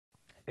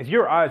If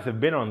your eyes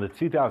have been on the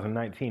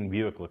 2019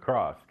 Buick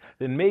LaCrosse,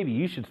 then maybe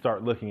you should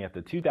start looking at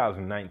the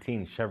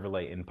 2019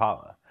 Chevrolet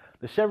Impala.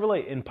 The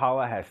Chevrolet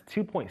Impala has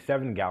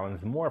 2.7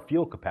 gallons more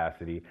fuel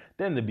capacity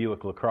than the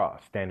Buick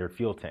LaCrosse standard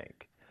fuel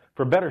tank.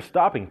 For better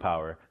stopping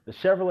power, the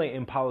Chevrolet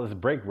Impala's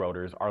brake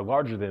rotors are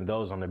larger than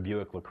those on the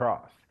Buick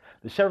LaCrosse.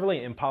 The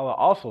Chevrolet Impala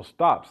also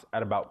stops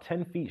at about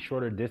 10 feet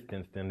shorter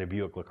distance than the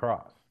Buick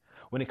LaCrosse.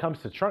 When it comes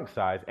to trunk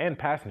size and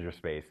passenger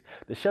space,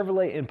 the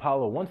Chevrolet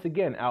Impala once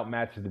again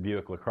outmatches the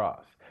Buick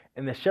LaCrosse.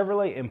 In the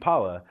Chevrolet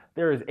Impala,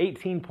 there is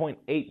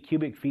 18.8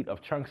 cubic feet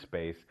of trunk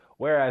space,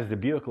 whereas the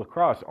Buick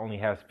LaCrosse only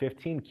has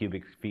 15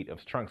 cubic feet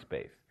of trunk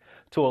space.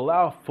 To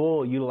allow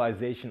full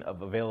utilization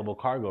of available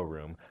cargo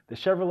room, the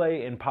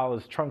Chevrolet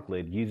Impala's trunk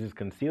lid uses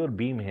concealed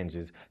beam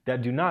hinges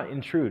that do not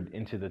intrude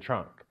into the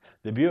trunk.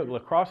 The Buick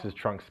LaCrosse's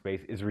trunk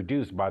space is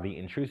reduced by the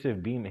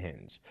intrusive beam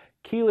hinge.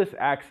 Keyless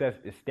access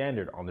is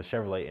standard on the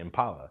Chevrolet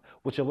Impala,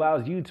 which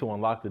allows you to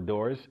unlock the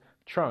doors,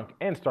 trunk,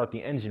 and start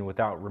the engine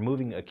without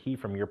removing a key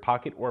from your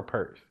pocket or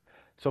purse.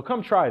 So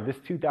come try this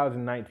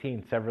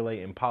 2019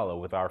 Chevrolet Impala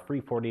with our free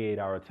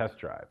 48-hour test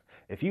drive.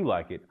 If you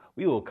like it,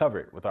 we will cover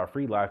it with our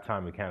free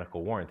lifetime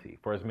mechanical warranty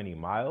for as many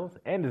miles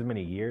and as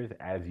many years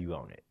as you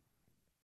own it.